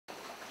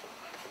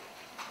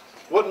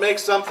What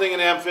makes something an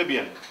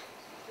amphibian?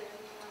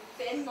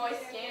 Thin, moist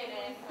skin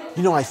and...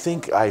 You know, I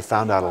think I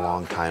found out a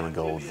long time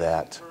ago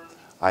that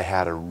I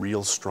had a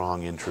real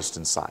strong interest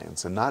in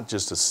science, and not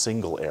just a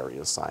single area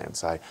of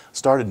science. I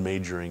started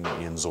majoring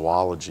in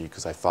zoology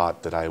because I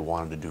thought that I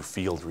wanted to do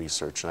field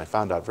research, and I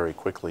found out very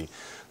quickly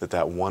that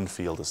that one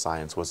field of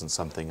science wasn't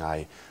something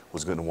I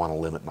was going to want to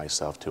limit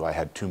myself to. I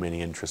had too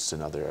many interests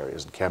in other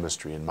areas, in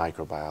chemistry and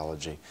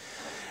microbiology.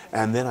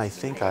 And then I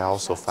think I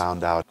also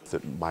found out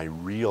that my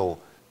real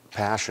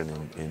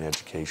passion in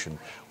education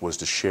was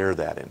to share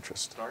that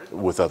interest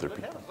with other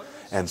people.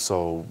 And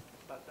so,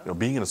 you know,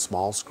 being in a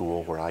small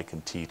school where I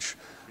can teach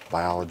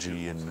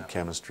biology and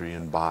chemistry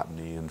and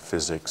botany and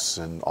physics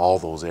and all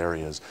those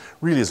areas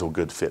really is a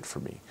good fit for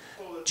me.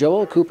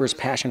 Joel Kuper's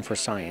passion for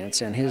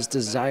science and his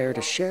desire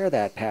to share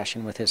that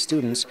passion with his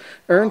students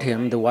earned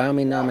him the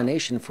Wyoming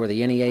nomination for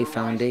the NEA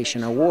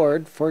Foundation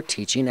Award for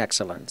Teaching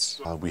Excellence.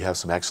 We have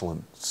some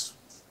excellent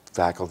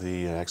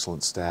faculty and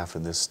excellent staff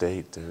in this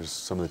state. There's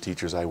some of the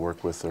teachers I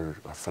work with are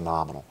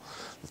phenomenal.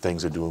 The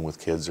things they're doing with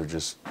kids are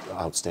just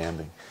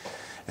outstanding.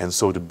 And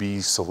so to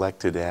be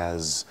selected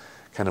as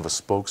kind of a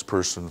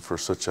spokesperson for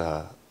such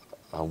a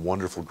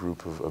wonderful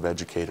group of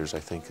educators, I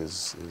think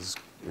is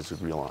a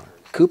real honor.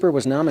 Kuper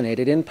was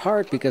nominated in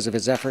part because of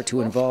his effort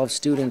to involve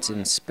students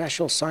in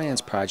special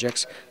science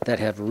projects that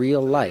have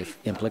real-life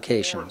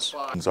implications.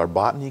 Our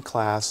botany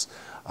class,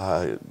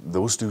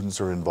 those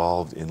students are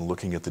involved in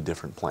looking at the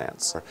different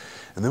plants.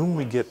 And then when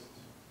we get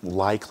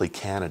likely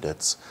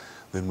candidates,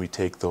 then we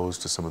take those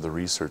to some of the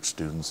research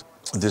students.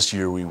 This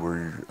year we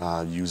were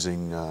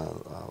using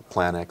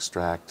plant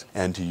extract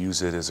and to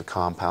use it as a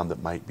compound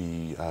that might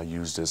be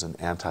used as an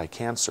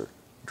anti-cancer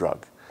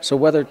drug. So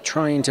whether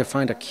trying to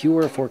find a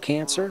cure for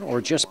cancer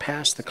or just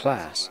pass the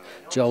class,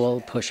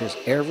 Joel pushes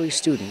every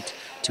student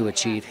to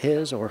achieve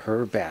his or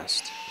her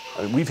best.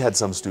 We've had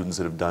some students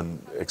that have done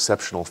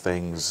exceptional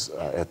things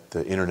at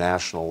the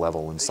international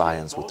level in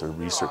science with their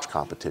research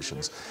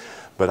competitions.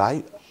 But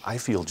I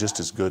feel just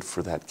as good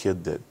for that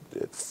kid that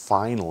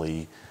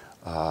finally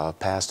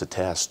passed a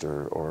test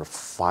or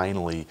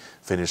finally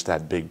finished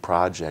that big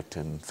project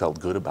and felt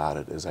good about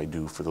it as I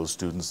do for those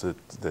students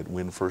that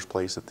win first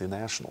place at the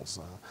nationals.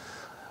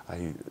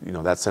 You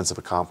know, that sense of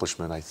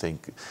accomplishment, I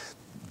think,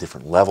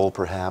 different level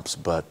perhaps,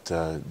 but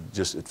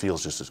it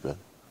feels just as good.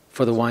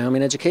 For the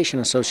Wyoming Education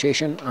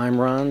Association, I'm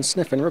Ron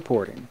Sniffin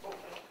reporting.